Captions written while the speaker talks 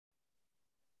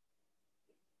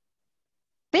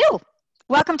Bill,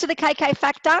 welcome to the KK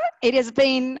Factor. It has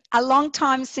been a long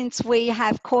time since we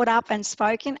have caught up and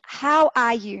spoken. How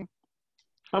are you?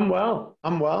 I'm well.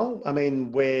 I'm well. I mean,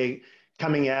 we're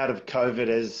coming out of COVID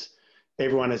as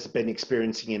everyone has been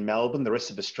experiencing in Melbourne. The rest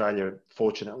of Australia,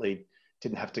 fortunately,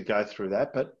 didn't have to go through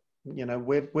that. But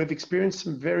we've experienced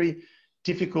some very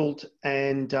difficult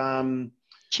and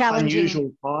Challenging.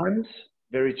 unusual times.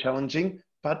 Very challenging.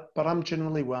 But I'm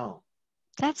generally well.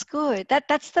 That's good.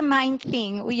 That's the main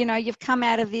thing. Well, you've come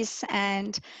out of this,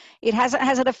 and has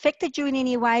it affected you in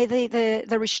any way?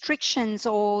 The restrictions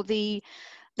or the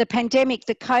pandemic,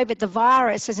 the COVID, the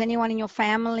virus. Has anyone in your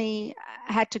family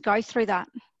had to go through that?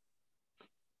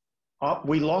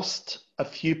 We lost a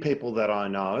few people that I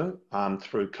know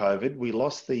through COVID. We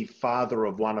lost the father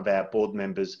of one of our board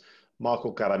members,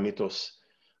 Michael Karamitos,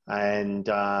 and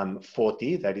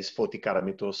Forty, that is Forty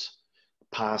Karamitos,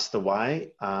 passed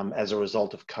away as a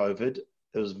result of COVID.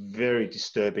 It was very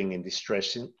disturbing and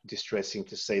distressing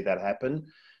to see that happen.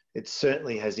 It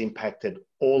certainly has impacted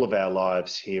all of our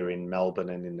lives here in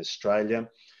Melbourne and in Australia.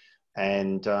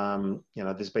 And,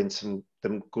 there's been some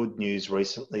good news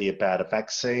recently about a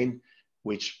vaccine,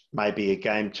 which may be a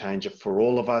game changer for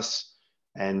all of us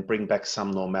and bring back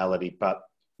some normality. But,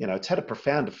 it's had a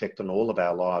profound effect on all of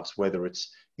our lives, whether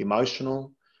it's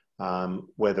emotional,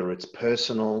 whether it's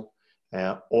personal,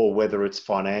 or whether it's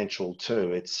financial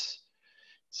too. It's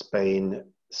been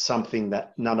something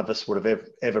that none of us would have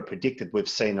ever predicted. We've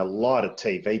seen a lot of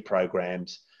TV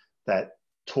programs that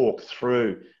talk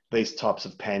through these types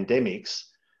of pandemics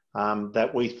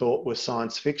that we thought were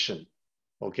science fiction.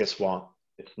 Well, guess what?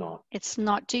 It's not. It's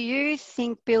not. Do you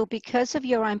think, Bill, because of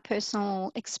your own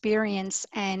personal experience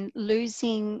and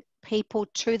losing people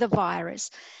to the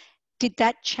virus, did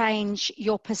that change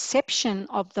your perception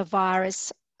of the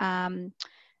virus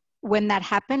when that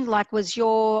happened? Like, was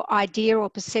your idea or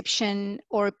perception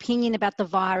or opinion about the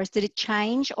virus, did it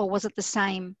change or was it the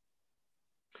same?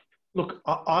 Look,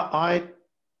 I'm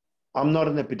not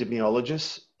an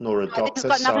epidemiologist nor a I think doctor.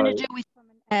 it's got nothing to do with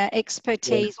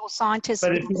expertise or scientists.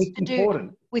 But It has it's to do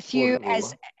important. with you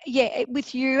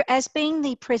as being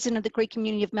the president of the Greek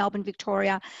community of Melbourne,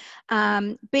 Victoria,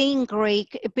 being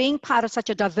Greek, being part of such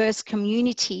a diverse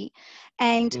community.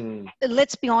 And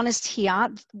let's be honest here,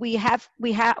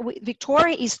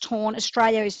 Victoria is torn,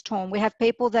 Australia is torn. We have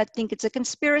people that think it's a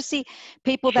conspiracy,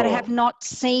 people that have not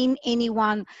seen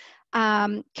anyone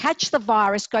catch the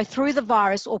virus, go through the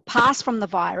virus, or pass from the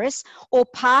virus, or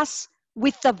pass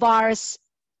with the virus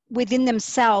within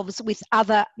themselves with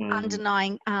other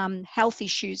underlying health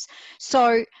issues.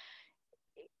 So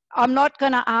I'm not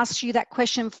going to ask you that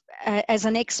question as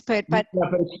an expert, but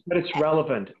it's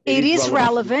relevant. It is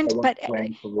relevant,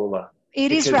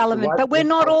 but we're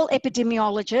not all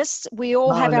epidemiologists. We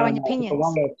all have our own opinions.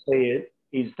 The way I see it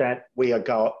is that we are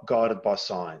guided by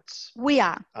science. We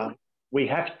are. We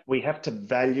have to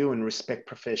value and respect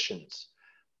professions.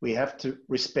 We have to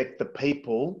respect the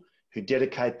people who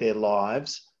dedicate their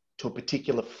lives to a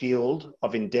particular field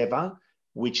of endeavour,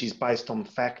 which is based on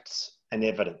facts and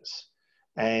evidence.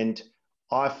 And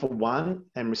I, for one,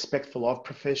 am respectful of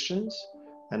professions,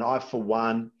 and I, for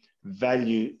one,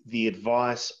 value the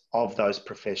advice of those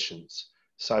professions.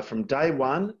 So from day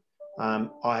one,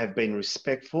 I have been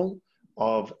respectful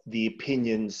of the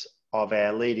opinions of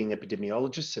our leading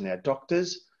epidemiologists and our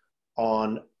doctors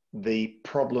on the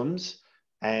problems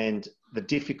and the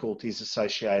difficulties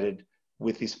associated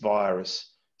with this virus.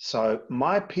 So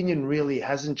my opinion really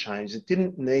hasn't changed. It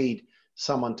didn't need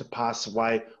someone to pass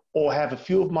away or have a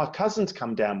few of my cousins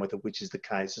come down with it, which is the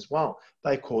case as well.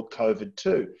 They caught COVID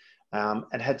too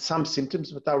and had some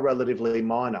symptoms, but they were relatively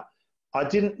minor. I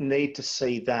didn't need to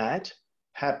see that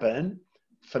happen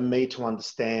for me to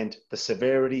understand the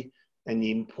severity and the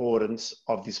importance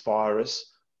of this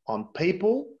virus on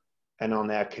people and on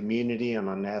our community and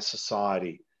on our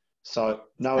society. So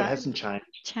no, it hasn't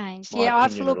changed. Yeah,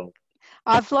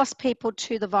 I've lost people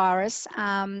to the virus,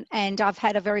 and I've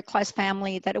had a very close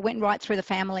family that it went right through the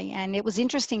family. And it was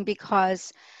interesting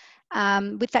because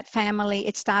with that family,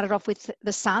 it started off with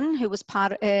the son, who was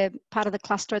part of the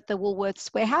cluster at the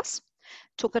Woolworths warehouse,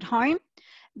 took it home.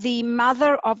 The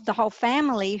mother of the whole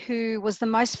family, who was the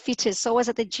most fittest, always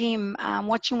at the gym,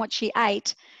 watching what she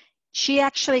ate, she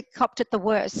actually copped it the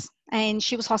worst. And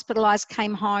she was hospitalized,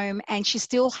 came home, and she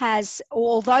still has,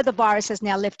 although the virus has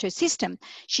now left her system,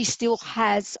 she still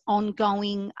has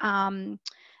ongoing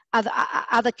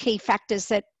other key factors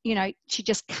that, she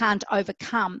just can't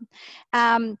overcome.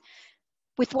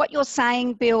 With what you're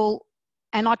saying, Bill,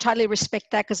 and I totally respect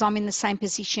that because I'm in the same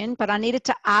position, but I needed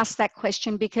to ask that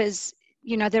question because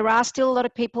you know, there are still a lot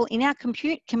of people in our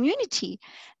community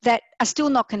that are still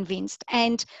not convinced.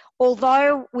 And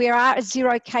although we are at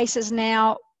 0 cases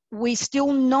now, we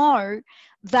still know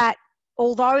that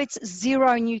although it's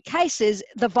 0 new cases,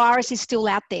 the virus is still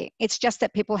out there. It's just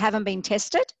that people haven't been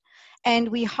tested. And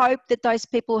we hope that those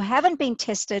people who haven't been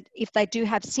tested, if they do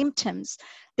have symptoms,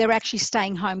 they're actually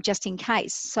staying home just in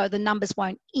case, so the numbers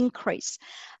won't increase.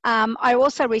 I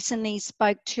also recently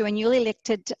spoke to a newly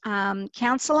elected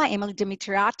councillor, Emily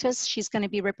Dimitriatis. She's going to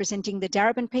be representing the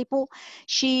Darebin people.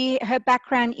 Her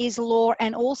background is law,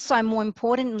 and also, more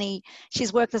importantly,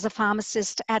 she's worked as a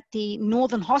pharmacist at the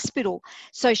Northern Hospital.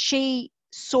 So she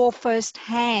saw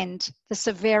firsthand the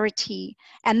severity,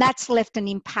 and that's left an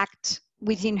impact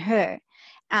within her.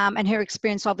 And her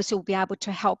experience obviously will be able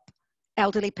to help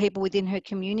elderly people within her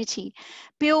community.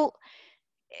 Bill,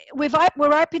 we're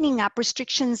opening up,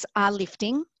 restrictions are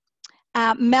lifting.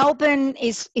 Melbourne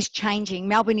is changing.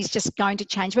 Melbourne is just going to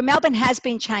change, but Melbourne has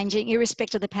been changing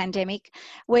irrespective of the pandemic.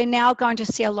 We're now going to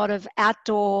see a lot of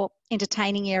outdoor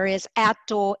entertaining areas,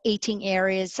 outdoor eating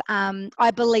areas.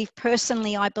 I believe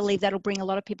that'll bring a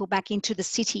lot of people back into the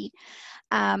city.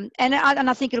 And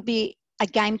I think it'll be a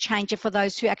game changer for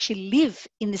those who actually live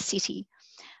in the city.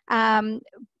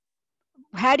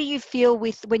 How do you feel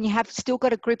when you have still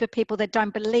got a group of people that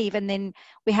don't believe, and then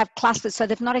we have clusters, so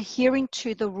they're not adhering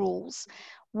to the rules?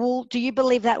 Do you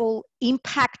believe that will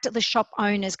impact the shop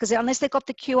owners? Because unless they've got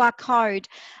the QR code,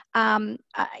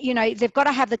 you know, they've got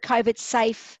to have the COVID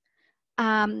safe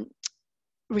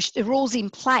rules in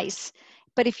place.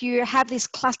 But if you have this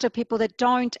cluster of people that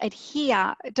don't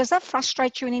adhere, does that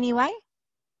frustrate you in any way?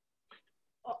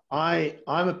 I'm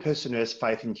a person who has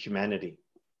faith in humanity.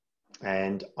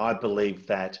 And I believe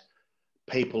that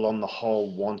people on the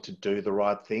whole want to do the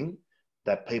right thing,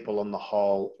 that people on the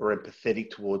whole are empathetic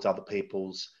towards other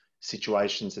people's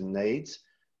situations and needs.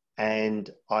 And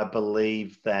I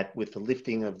believe that with the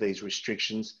lifting of these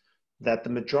restrictions, that the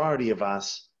majority of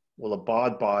us will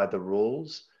abide by the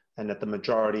rules, and that the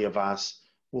majority of us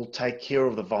will take care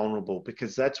of the vulnerable,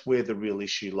 because that's where the real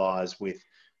issue lies with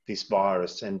this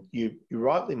virus. And you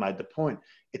rightly made the point.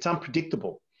 It's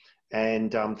unpredictable.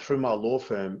 And through my law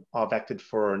firm, I've acted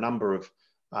for a number of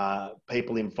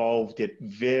people involved at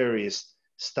various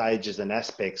stages and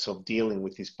aspects of dealing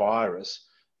with this virus,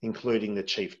 including the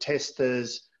chief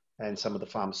testers and some of the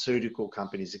pharmaceutical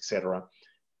companies, etc.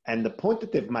 And the point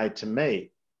that they've made to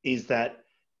me is that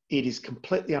it is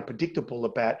completely unpredictable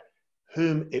about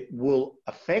whom it will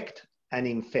affect and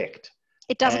infect.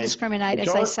 It doesn't discriminate,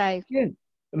 as they say. Yeah,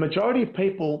 the majority of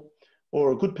people,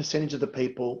 or a good percentage of the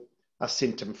people, are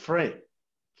symptom-free.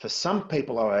 For some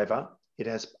people, however, it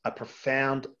has a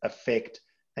profound effect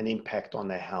and impact on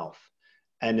their health.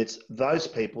 And it's those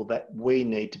people that we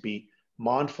need to be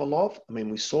mindful of. I mean,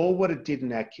 we saw what it did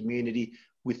in our community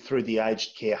through the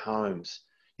aged care homes.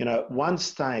 You know, at one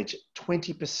stage,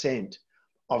 20%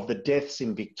 of the deaths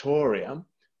in Victoria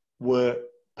were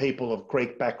people of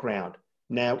Greek background.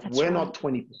 Now, we're not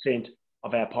 20%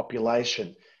 of our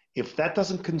population. If that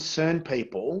doesn't concern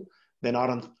people, then I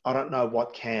don't know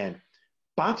what can.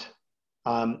 But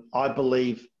I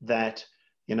believe that,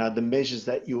 you know, the measures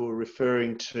that you were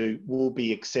referring to will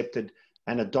be accepted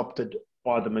and adopted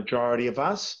by the majority of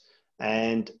us,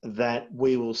 and that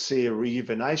we will see a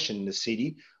rejuvenation in the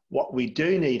city. What we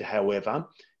do need, however,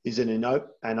 is an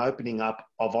opening up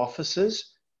of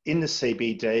offices in the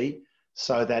CBD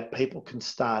so that people can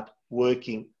start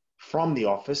working from the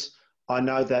office. I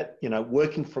know that, you know,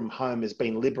 working from home has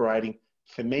been liberating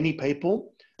for many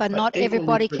people. But not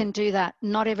everybody can do that.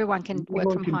 Not everyone can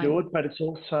work from home. Everyone can do it, but it's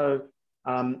also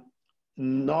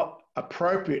not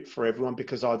appropriate for everyone,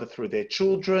 because either through their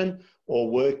children or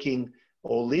working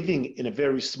or living in a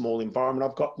very small environment.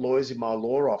 I've got lawyers in my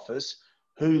law office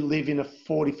who live in a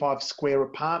 45 square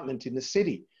apartment in the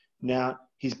city. Now,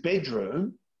 his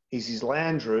bedroom is his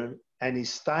lounge room and his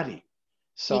study.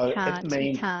 So it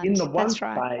means in the one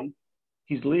space,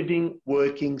 he's living,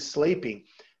 working, sleeping.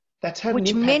 That's had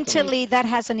which mentally, that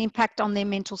has an impact on their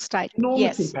mental state.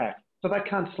 Enormous impact. So they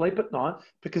can't sleep at night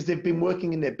because they've been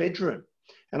working in their bedroom.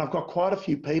 And I've got quite a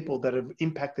few people that have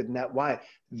impacted in that way.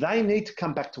 They need to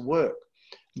come back to work.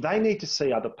 They need to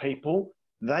see other people.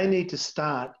 They need to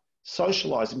start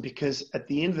socializing, because at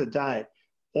the end of the day,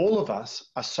 all of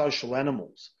us are social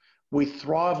animals. We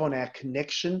thrive on our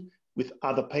connection with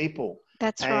other people.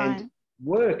 That's right. And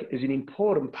work is an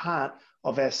important part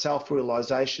of our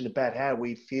self-realization about how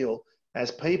we feel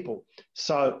as people.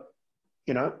 So,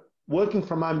 you know, working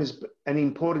from home is an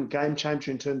important game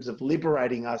changer in terms of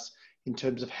liberating us, in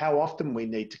terms of how often we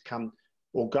need to come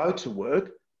or go to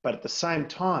work. But at the same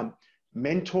time,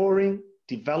 mentoring,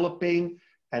 developing,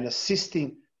 and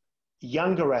assisting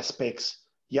younger aspects,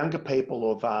 younger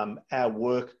people of our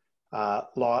work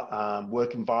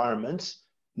environments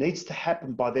needs to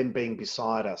happen by them being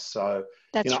beside us. So,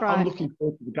 That's I'm right. looking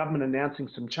forward to the government announcing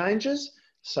some changes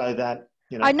so that,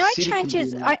 I know city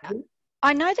changes. communities.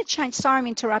 I know the change. Sorry, I'm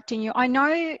interrupting you. I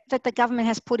know that the government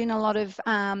has put in a lot of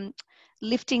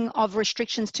lifting of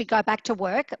restrictions to go back to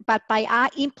work, but they are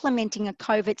implementing a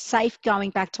COVID safe going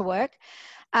back to work.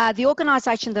 The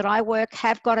organisation that I work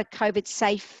have got a COVID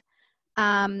safe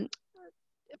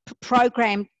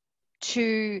program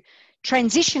to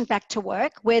transition back to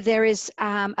work, where there is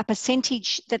a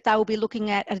percentage that they will be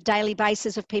looking at a daily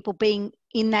basis of people being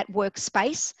in that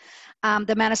workspace,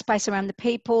 the amount of space around the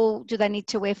people, do they need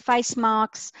to wear face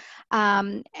masks,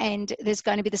 and there's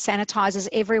going to be the sanitizers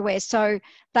everywhere. So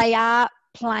they are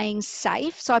playing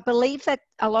safe. So I believe that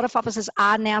a lot of offices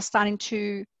are now starting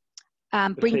to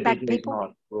bring back CBD is people.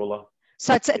 not, Rula.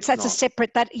 So that's a Not.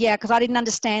 separate, because I didn't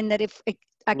understand that if, okay,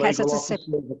 so Legal it's a officers,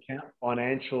 separate.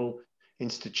 financial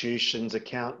institutions,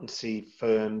 accountancy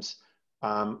firms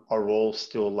are all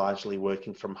still largely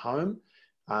working from home.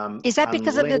 Is that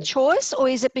because of the Unless choice, or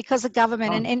is it because of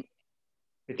government? And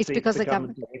it's it's because the of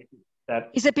government government. directive that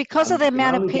Is it because of the you can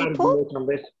amount of only go to people? work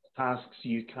unless tasks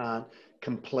you can't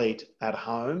complete at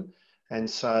home. And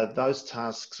so those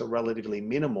tasks are relatively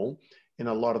minimal in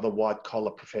a lot of the white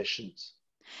collar professions.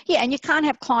 Yeah, and you can't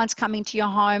have clients coming to your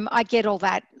home. I get all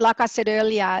that. Like I said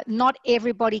earlier, not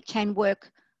everybody can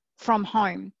work from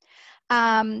home.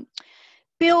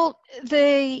 Bill,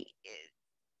 the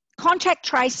contact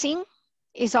tracing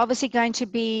is obviously going to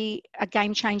be a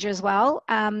game changer as well.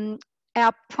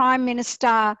 Our Prime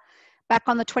Minister back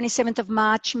on the 27th of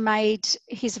March made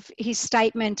his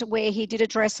statement where he did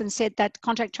address and said that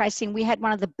contact tracing, we had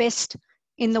one of the best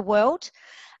in the world.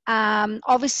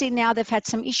 Obviously now they've had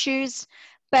some issues,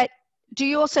 but do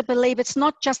you also believe it's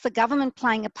not just the government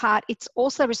playing a part, it's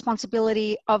also the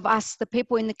responsibility of us, the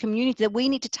people in the community, that we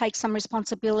need to take some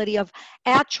responsibility of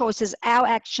our choices, our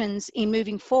actions in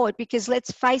moving forward? Because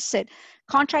let's face it,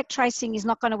 contact tracing is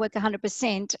not going to work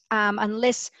 100%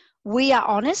 unless we are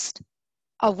honest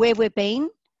of where we've been.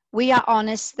 We are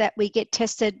honest that we get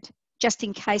tested just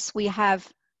in case we have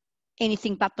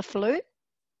anything but the flu.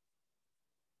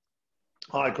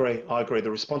 I agree.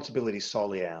 The responsibility is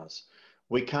solely ours.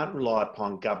 We can't rely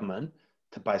upon government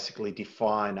to basically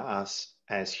define us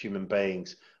as human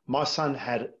beings. My son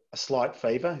had a slight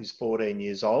fever. He's 14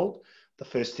 years old. The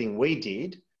first thing we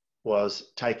did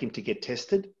was take him to get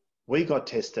tested. We got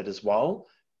tested as well,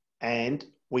 and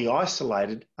we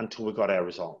isolated until we got our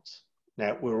results.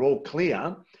 Now, we were all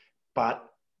clear, but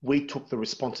we took the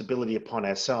responsibility upon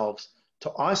ourselves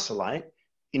to isolate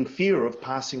in fear of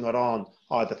passing it on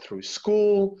either through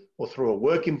school or through a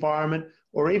work environment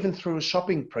or even through a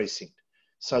shopping precinct.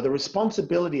 So the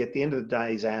responsibility at the end of the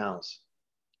day is ours.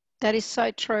 That is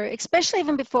so true, especially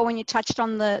even before when you touched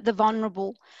on the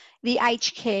vulnerable, the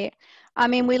aged care. I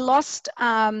mean, we lost,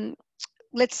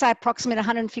 let's say, approximately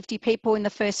 150 people in the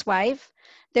first wave.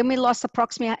 Then we lost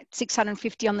approximately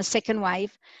 650 on the second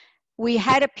wave. We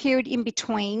had a period in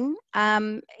between.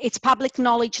 It's public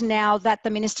knowledge now that the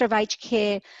Minister of Aged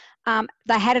Care,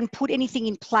 they hadn't put anything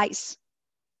in place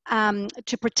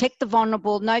to protect the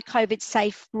vulnerable, no COVID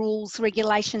safe rules,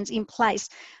 regulations in place.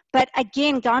 But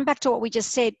again, going back to what we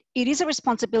just said, it is a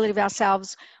responsibility of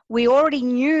ourselves. We already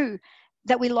knew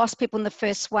that we lost people in the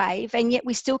first wave, and yet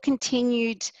we still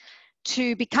continued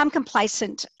to become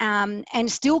complacent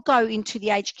and still go into the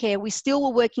aged care. We still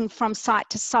were working from site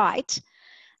to site.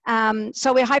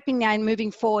 So we're hoping now in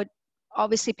moving forward,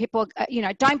 obviously people,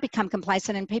 don't become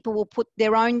complacent and people will put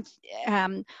their own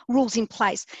rules in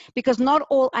place, because not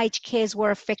all aged cares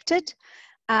were affected.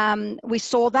 We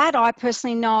saw that. I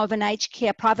personally know of an aged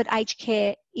care, private aged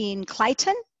care in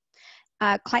Clayton,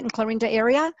 Clarinda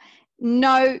area.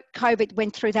 No COVID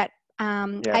went through that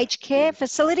aged care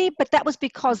facility, but that was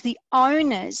because the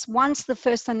owners, once the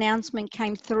first announcement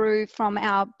came through from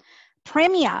our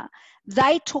Premier,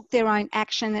 they took their own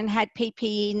action and had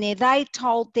PPE in there. They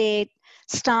told their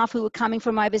staff who were coming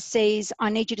from overseas, I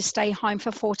need you to stay home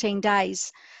for 14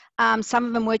 days. Some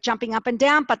of them were jumping up and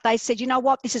down, but they said, you know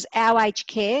what, this is our aged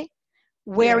care.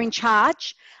 We're in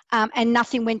charge. And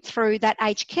nothing went through that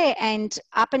aged care. And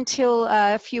up until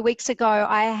a few weeks ago,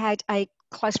 I had a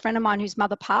close friend of mine whose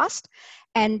mother passed.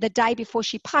 And the day before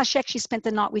she passed, she actually spent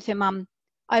the night with her mum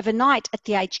overnight at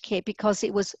the aged care because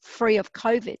it was free of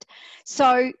COVID.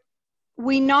 So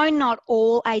we know not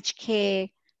all aged care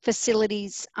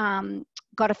facilities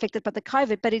got affected by the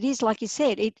COVID, but it is, like you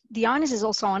said, the onus is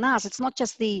also on us. It's not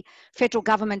just the federal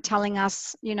government telling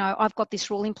us, I've got this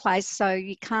rule in place, so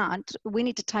you can't. We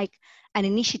need to take an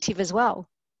initiative as well.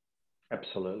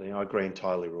 Absolutely. I agree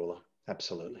entirely, Ruler.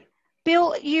 Absolutely.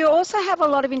 Bill, you also have a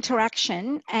lot of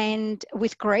interaction and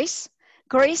with Greece.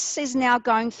 Greece is now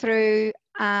going through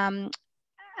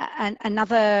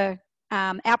another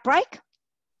outbreak,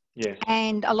 Yes.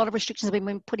 and a lot of restrictions have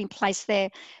been put in place there.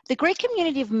 The Greek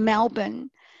community of Melbourne,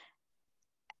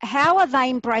 how are they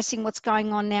embracing what's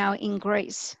going on now in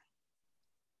Greece?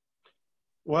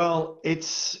 Well,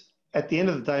 it's at the end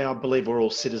of the day, I believe we're all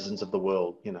citizens of the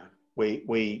world. You know,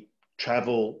 we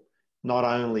travel not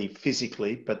only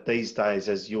physically, but these days,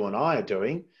 as you and I are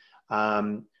doing,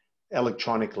 um,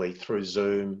 electronically through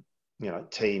Zoom, you know,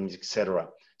 Teams, etc.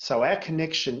 So our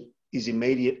connection is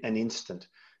immediate and instant.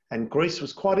 And Greece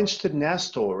was quite interested in our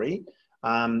story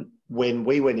when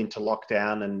we went into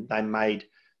lockdown, and they made,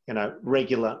 you know,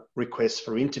 regular requests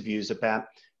for interviews about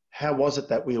how was it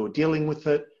that we were dealing with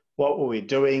it, what were we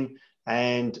doing,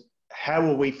 and how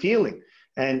were we feeling.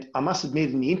 And I must admit,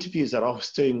 in the interviews that I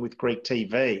was doing with Greek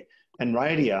TV and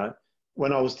radio,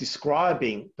 when I was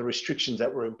describing the restrictions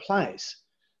that were in place,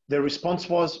 their response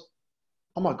was,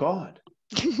 "Oh my God,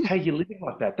 how are you living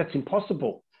like that? That's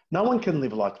impossible. No one can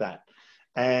live like that."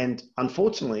 And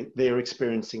unfortunately, they're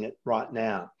experiencing it right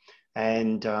now.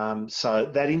 And so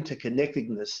that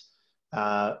interconnectedness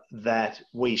that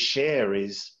we share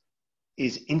is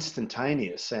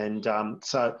instantaneous. And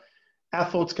so our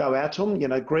thoughts go out to them. You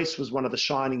know, Greece was one of the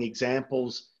shining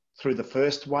examples through the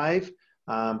first wave.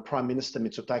 Prime Minister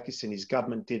Mitsotakis and his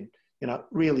government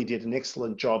really did an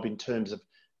excellent job in terms of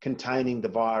containing the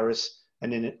virus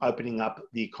and then opening up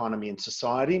the economy and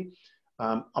society.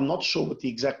 I'm not sure what the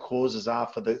exact causes are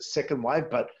for the second wave,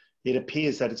 but it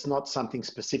appears that it's not something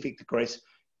specific to Greece.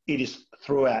 It is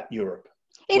throughout Europe.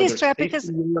 It is true, because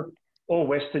Eastern Europe or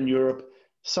Western Europe,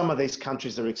 some of these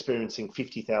countries are experiencing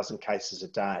 50,000 cases a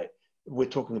day. We're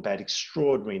talking about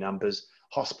extraordinary numbers.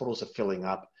 Hospitals are filling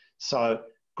up. So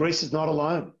Greece is not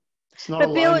alone. It's not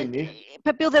alone in this.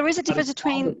 But Bill, there is a difference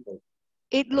between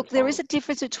there is a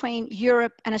difference between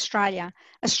Europe and Australia.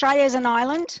 Australia is an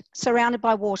island surrounded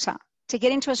by water. To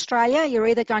get into Australia, you're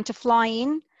either going to fly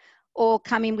in or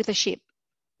come in with a ship.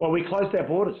 Well, we closed our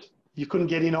borders. You couldn't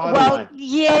get in either way.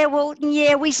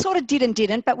 Yeah, we sort of did and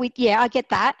didn't, but I get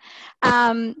that.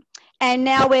 And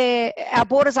now our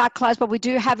borders are closed, but we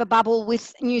do have a bubble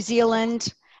with New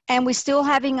Zealand, and we're still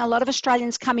having a lot of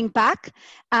Australians coming back.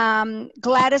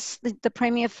 Gladys, the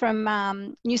Premier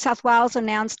from New South Wales,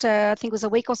 announced, I think it was a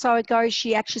week or so ago,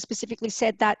 she actually specifically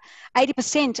said that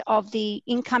 80% of the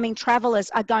incoming travellers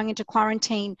are going into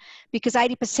quarantine because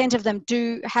 80% of them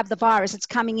do have the virus. It's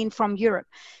coming in from Europe.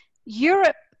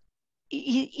 Europe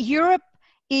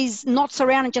is not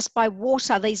surrounded just by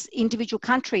water, these individual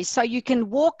countries. So you can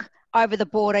walk over the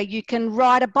border, you can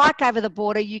ride a bike over the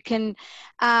border, you can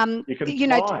fly.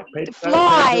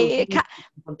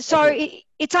 So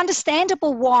it's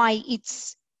understandable why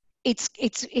it's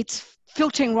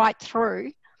filtering right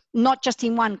through, not just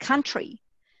in one country.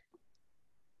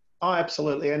 Oh,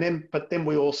 absolutely. But then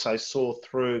we also saw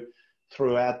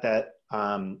throughout that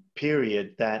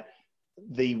period that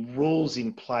the rules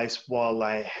in place, while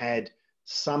they had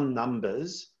some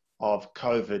numbers of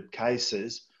COVID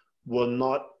cases, were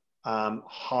not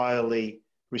highly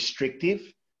restrictive,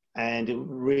 and it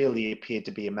really appeared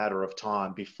to be a matter of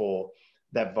time before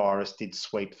that virus did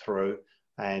sweep through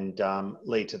and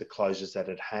lead to the closures that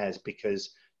it has.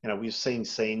 Because, you know, we've seen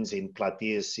scenes in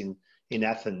Platias in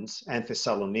Athens and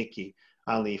Thessaloniki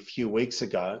only a few weeks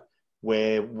ago,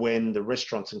 where when the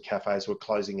restaurants and cafes were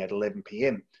closing at 11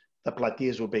 p.m, the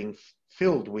Platias were being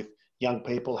filled with young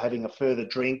people having a further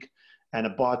drink and a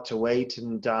bite to eat,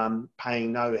 and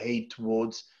paying no heed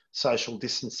towards social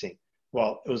distancing.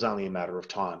 Well, it was only a matter of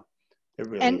time. It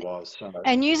really was. So,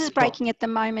 and news is breaking at the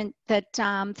moment that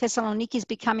Thessaloniki is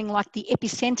becoming like the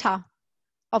epicenter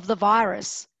of the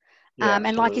virus. Yeah,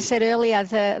 and like you said earlier,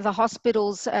 the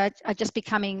hospitals are just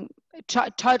becoming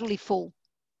totally full.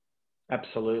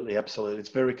 Absolutely. It's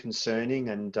very concerning.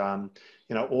 And,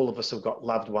 all of us have got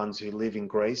loved ones who live in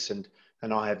Greece, and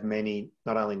I have many,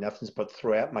 not only in Athens, but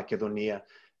throughout Macedonia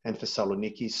and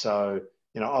Thessaloniki. So,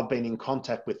 I've been in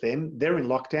contact with them. They're in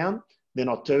lockdown. They're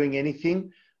not doing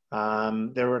anything.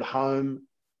 They're at home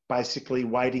basically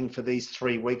waiting for these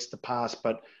 3 weeks to pass.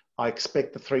 But I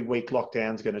expect the 3-week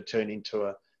lockdown is going to turn into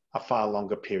a far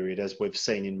longer period, as we've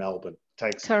seen in Melbourne. It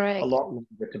takes a lot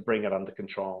longer to bring it under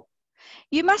control.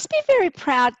 You must be very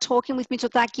proud talking with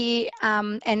Mitsotakis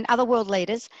and other world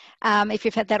leaders, if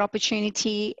you've had that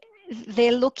opportunity.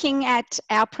 They're looking at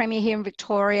our Premier here in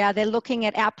Victoria. They're looking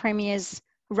at our Premier's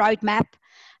roadmap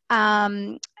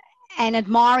and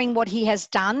admiring what he has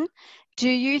done. Do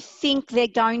you think they're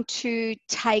going to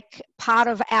take part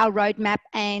of our roadmap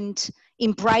and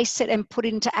embrace it and put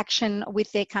it into action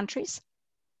with their countries,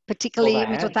 Well, particularly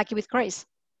Mitsotakis with Greece?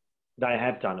 They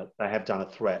have done it. They have done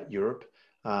it throughout Europe,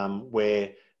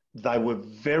 where they were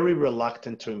very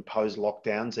reluctant to impose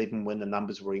lockdowns, even when the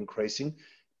numbers were increasing,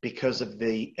 because of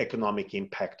the economic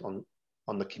impact on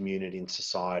the community and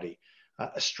society.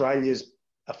 Australia's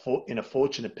in a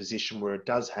fortunate position where it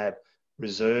does have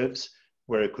reserves,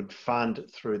 where it could fund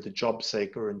through the job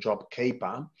seeker and job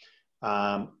keeper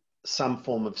some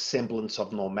form of semblance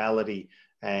of normality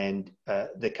and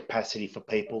the capacity for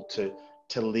people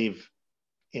to live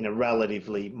in a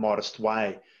relatively modest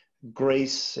way.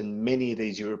 Greece and many of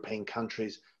these European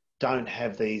countries don't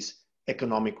have these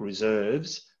economic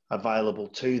reserves available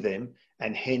to them,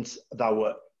 and hence they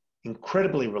were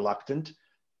incredibly reluctant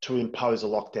to impose a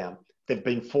lockdown. They've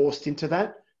been forced into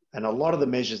that, and a lot of the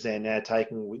measures they're now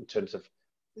taking in terms of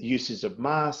uses of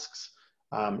masks,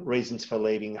 reasons for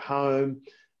leaving home,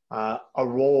 are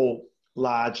all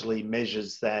largely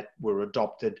measures that were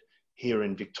adopted here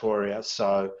in Victoria.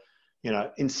 So,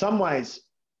 in some ways,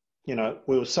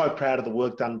 we were so proud of the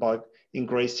work done in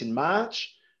Greece in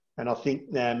March, and I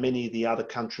think now many of the other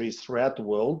countries throughout the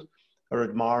world are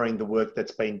admiring the work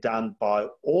that's been done by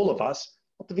all of us,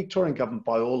 not the Victorian government,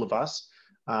 by all of us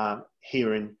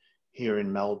here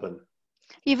in Melbourne.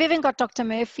 You've even got Dr.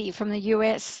 Murphy from the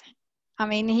US. I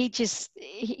mean, he's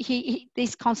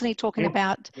constantly talking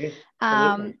about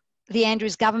the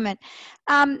Andrews government.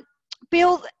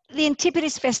 Bill, the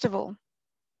Antipodes Festival,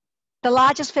 the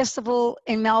largest festival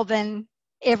in Melbourne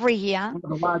every year. One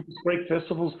of the largest Greek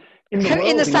festivals in the world.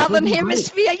 In the Southern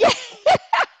Hemisphere, yeah.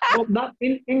 Well, not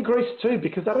in Greece too,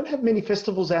 because they don't have many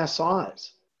festivals our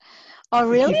size. Oh,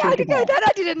 really? I didn't know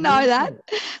that.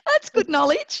 That's good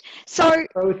knowledge. So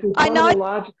it's one of the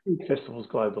largest Greek festivals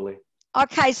globally.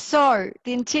 Okay, so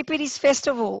the Antipodes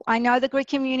Festival, I know the Greek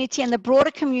community and the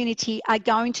broader community are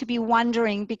going to be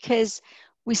wondering, because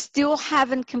we still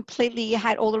haven't completely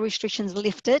had all the restrictions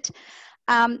lifted.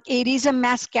 It is a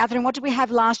mass gathering. What did we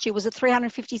have last year? Was it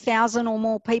 350,000 or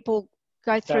more people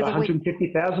go through the week?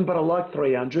 150,000, but I like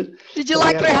 300. Did you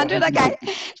like 300? Okay,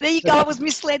 there you go. I was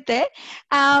misled there.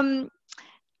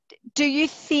 Do you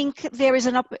think there is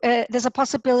there's a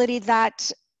possibility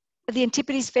that the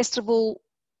Antipodes Festival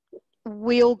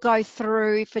will go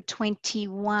through for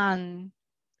 21?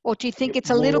 Or do you think it's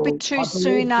a little bit too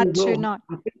soon to not?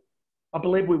 I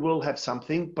believe we will have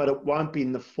something, but it won't be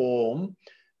in the form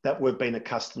that we've been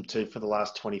accustomed to for the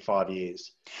last 25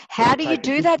 years. How do you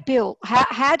do that, Bill?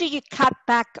 How do you cut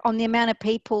back on the amount of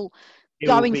people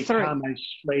going through? It will become a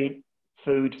street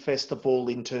food festival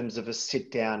in terms of a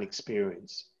sit-down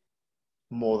experience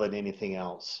more than anything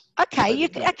else. Okay,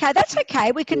 okay, that's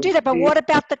okay. We can do that. But what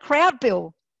about the crowd,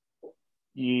 Bill?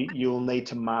 You'll need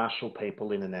to marshal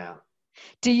people in and out.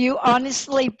 Do you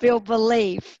honestly, Bill,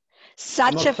 believe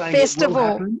such a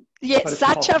festival? Yes,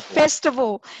 such a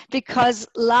festival, because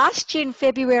last year in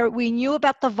February, we knew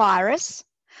about the virus.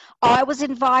 I was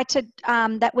invited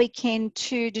that weekend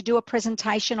to do a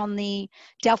presentation on the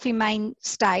Delphi main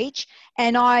stage,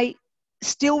 and I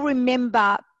still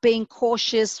remember being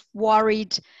cautious,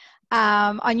 worried.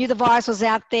 I knew the virus was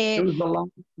out there. It was the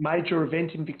last major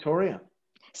event in Victoria.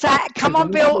 So come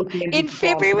on, Bill, in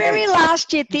February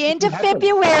last year, at the end of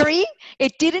February,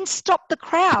 it didn't stop the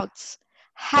crowds.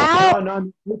 How?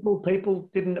 No, people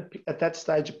didn't at that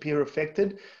stage appear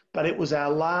affected, but it was our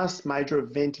last major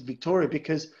event in Victoria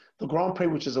because the Grand Prix,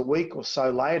 which is a week or so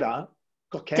later,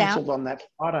 got cancelled on that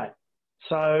Friday.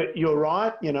 So you're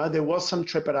right, there was some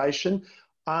trepidation.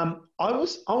 I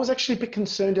was actually a bit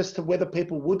concerned as to whether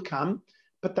people would come,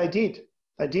 but they did.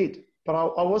 But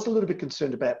I was a little bit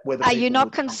concerned about whether Are you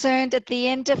not concerned at the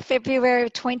end of February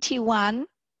of 21?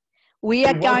 We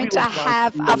are going to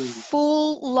have a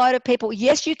full load of people.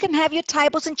 Yes, you can have your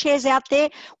tables and chairs out there.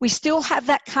 We still have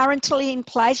that currently in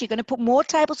place. You're going to put more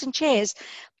tables and chairs.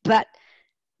 But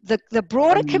the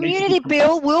broader community,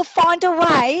 Bill, will find a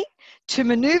way to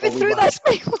maneuver through those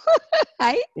people.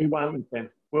 Hey? We won't with them.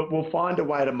 We'll find a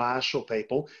way to marshal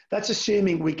people. That's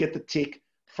assuming we get the tick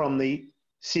from the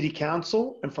City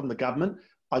Council and from the government.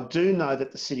 I do know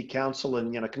that the City Council,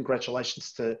 and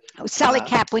congratulations to Sally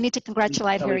Cap. We need to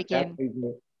congratulate her again. Who's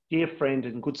a dear friend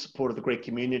and good supporter of the Greek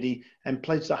community, and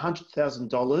pledged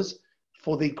 $100,000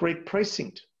 for the Greek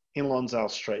precinct in Lonsdale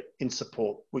Street in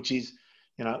support, which is,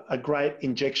 a great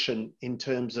injection in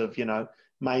terms of,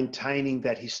 maintaining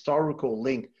that historical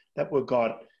link that we've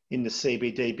got in the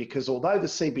CBD. Because although the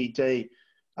CBD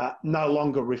no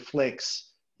longer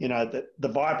reflects, the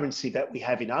vibrancy that we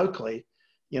have in Oakleigh,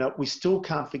 we still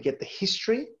can't forget the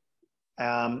history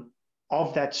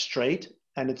of that street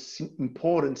and its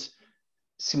importance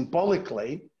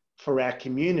symbolically for our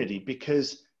community,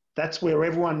 because that's where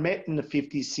everyone met in the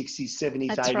 50s, 60s,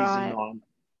 70s, That's 80s right. and 90s,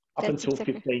 up That's until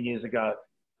exactly. 15 years ago.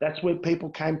 That's where people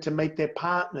came to meet their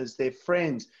partners, their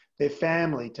friends, their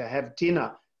family, to have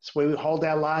dinner. It's where we hold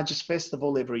our largest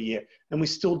festival every year, and we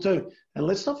still do. And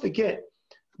let's not forget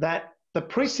that the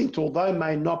precinct, although it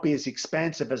may not be as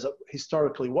expansive as it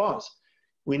historically was,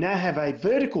 we now have a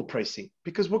vertical precinct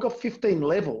because we've got 15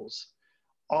 levels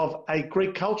of a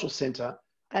Greek cultural centre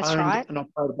That's owned right. and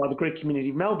operated by the Greek community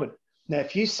of Melbourne. Now,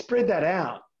 if you spread that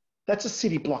out, that's a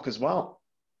city block as well.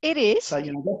 It is. So,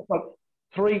 you know, that's got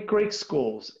 3 Greek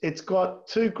schools. It's got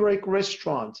 2 Greek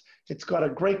restaurants. It's got a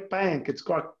Greek bank. It's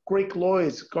got Greek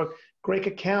lawyers. It's got Greek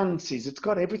accountancies. It's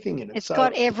got everything in it. It's So,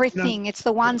 got you know, everything. It's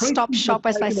the the one-stop precinct has shop,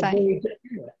 as they taken a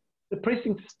say. the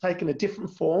precinct has taken a different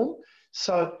form.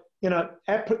 So, you know,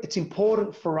 it's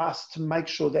important for us to make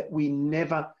sure that we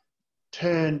never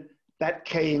turn that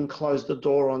key and close the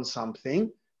door on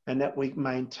something, and that we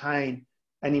maintain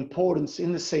an importance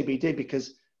in the CBD,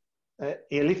 because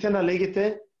η αλήθεια να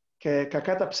λέγεται και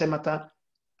κακά τα ψέματα,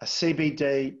 a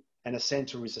CBD and a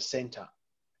centre is a centre.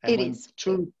 And when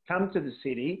tourists come to the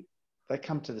city, they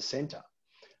come to the centre,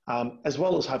 as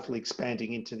well as hopefully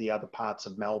expanding into the other parts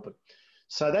of Melbourne.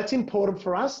 So that's important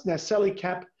for us. Now, Sally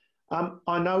Cap,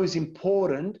 I know it's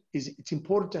important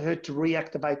to her to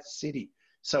reactivate the city.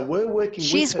 So we're working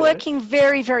with her. She's working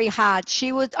very, very hard.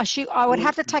 I would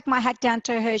have to take my hat down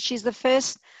to her. She's the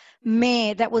first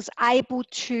mayor that was able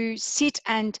to sit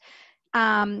and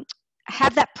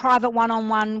have that private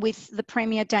one-on-one with the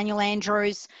Premier, Daniel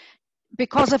Andrews,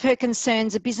 because of her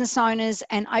concerns of business owners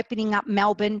and opening up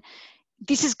Melbourne.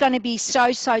 This is going to be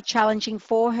so challenging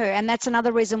for her, and that's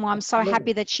another reason why I'm so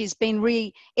happy that she's been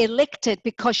re-elected,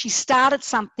 because she started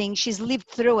something, she's lived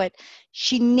through it,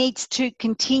 she needs to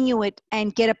continue it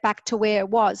and get it back to where it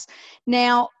was.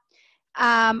 Now,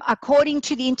 according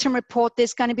to the interim report,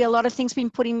 there's going to be a lot of things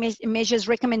being put in measures,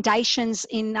 recommendations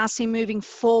in us in moving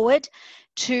forward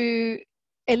to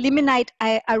eliminate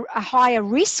a higher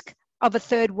risk of a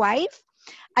third wave.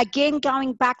 Again,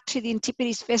 going back to the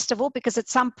Antipodes Festival, because at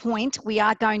some point we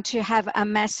are going to have a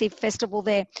massive festival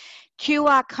there.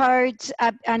 QR codes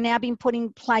are now being put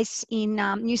in place in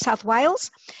New South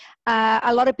Wales.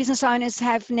 A lot of business owners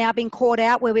have now been caught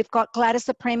out, where we've got Gladys,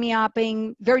 the Premier,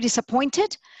 being very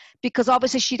disappointed because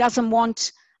obviously she doesn't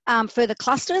want further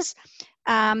clusters.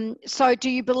 So do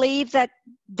you believe that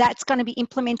that's going to be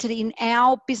implemented in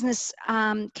our business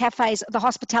cafes, the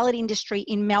hospitality industry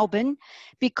in Melbourne?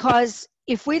 Because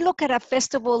if we look at a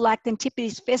festival like the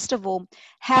Antipodes Festival,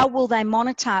 how will they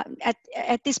monitor?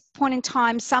 At this point in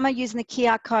time, some are using the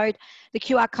QR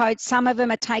code, some of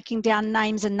them are taking down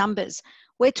names and numbers.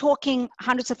 We're talking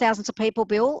hundreds of thousands of people,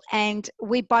 Bill, and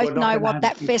we both know what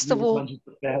that festival... Hundreds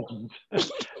of thousands.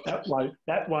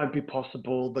 that won't be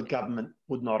possible. The government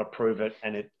would not approve it,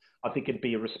 and I think it'd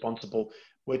be irresponsible.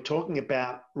 We're talking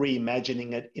about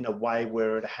reimagining it in a way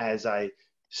where it has a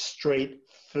street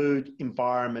food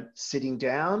environment, sitting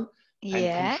down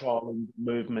and controlling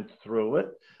movement through it.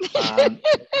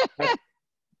 That's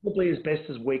probably as best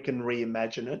as we can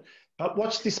reimagine it. But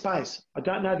watch this space. I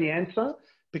don't know the answer,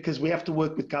 because we have to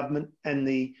work with government and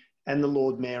the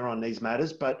Lord Mayor on these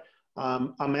matters. But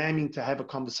I'm aiming to have a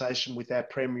conversation with our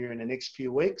Premier in the next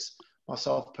few weeks.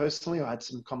 Myself personally, I had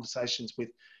some conversations with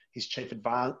his chief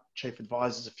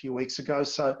advisors a few weeks ago.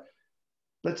 So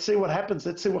let's see what happens.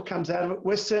 Let's see what comes out of it.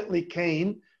 We're certainly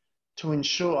keen to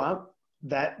ensure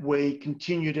that we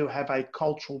continue to have a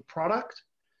cultural product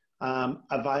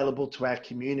available to our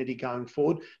community going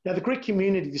forward. Now, the Greek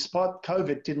community, despite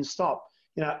COVID, didn't stop.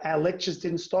 You know, our lectures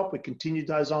didn't stop. We continued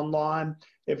those online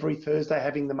every Thursday,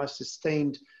 having the most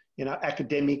esteemed, you know,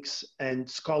 academics and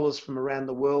scholars from around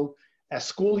the world. Our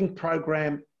schooling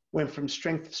program went from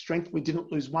strength to strength. We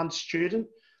didn't lose one student.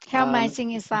 How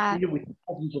amazing is that? With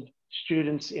thousands of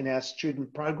students in our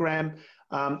student program.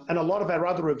 And a lot of our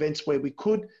other events where we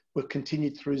could, we've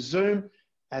continued through Zoom.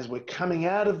 As we're coming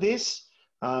out of this,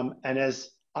 and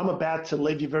as I'm about to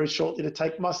leave you very shortly to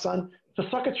take my son to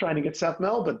soccer training at South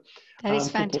Melbourne. That is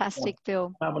fantastic,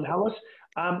 Bill. Melbourne Hellas.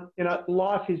 You know,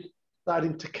 life is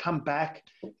starting to come back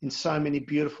in so many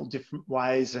beautiful different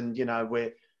ways, and you know,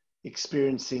 we're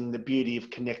experiencing the beauty of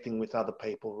connecting with other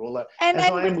people. I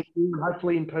am with you,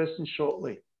 hopefully in person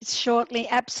shortly. Shortly,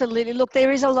 absolutely. Look,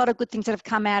 there is a lot of good things that have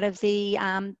come out of the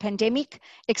pandemic,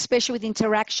 especially with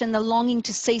interaction, the longing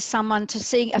to see someone, to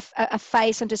see a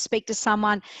face and to speak to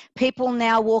someone. People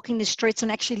now walking the streets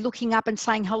and actually looking up and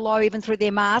saying hello even through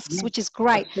their masks, which is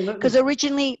great. Because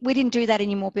originally we didn't do that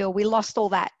anymore, Bill. We lost all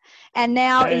that. And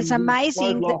now it's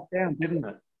amazing. It slowed life down, didn't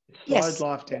it? Slowed Yes.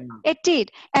 life down. It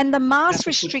did. And the mask That's a good.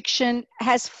 restriction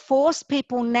has forced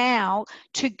people now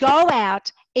to go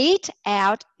out, eat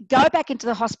out, go back into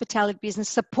the hospitality business,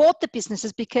 support the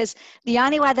businesses, because the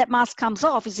only way that mask comes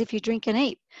off is if you drink and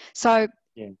eat. So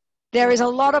Yeah. there Yeah, is a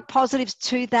lot true. of positives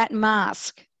to that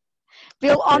mask.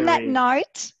 Bill, on There that is.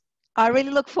 note, I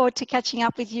really look forward to catching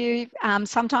up with you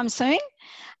sometime soon.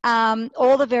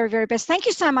 All the very, very best. Thank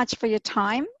you so much for your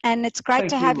time. And it's great to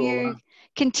Thank you, have you Rola.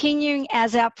 continuing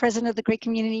as our president of the Greek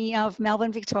community of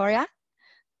Melbourne, Victoria.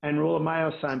 And Rola, may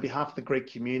I say, on behalf of the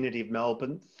Greek community of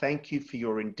Melbourne, thank you for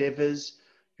your endeavours,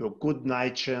 your good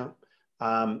nature,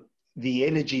 the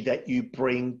energy that you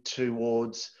bring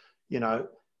towards, you know,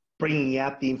 bringing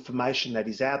out the information that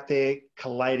is out there,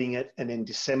 collating it, and then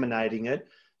disseminating it,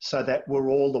 so that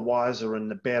we're all the wiser and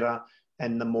the better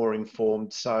and the more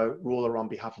informed. So, Rola, on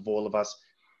behalf of all of us,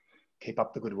 keep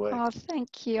up the good work. Oh,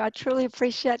 thank you. I truly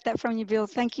appreciate that from you, Bill.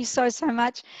 Thank you so, so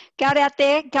much. Go out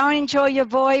there, go and enjoy your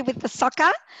boy with the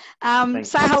soccer. Thank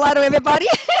Say you. hello to everybody.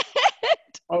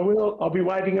 I will. I'll be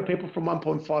waving at people from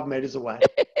 1.5 metres away.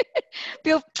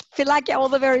 Bill, feel like you're all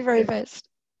the very, very best.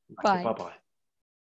 Okay, Bye. bye-bye.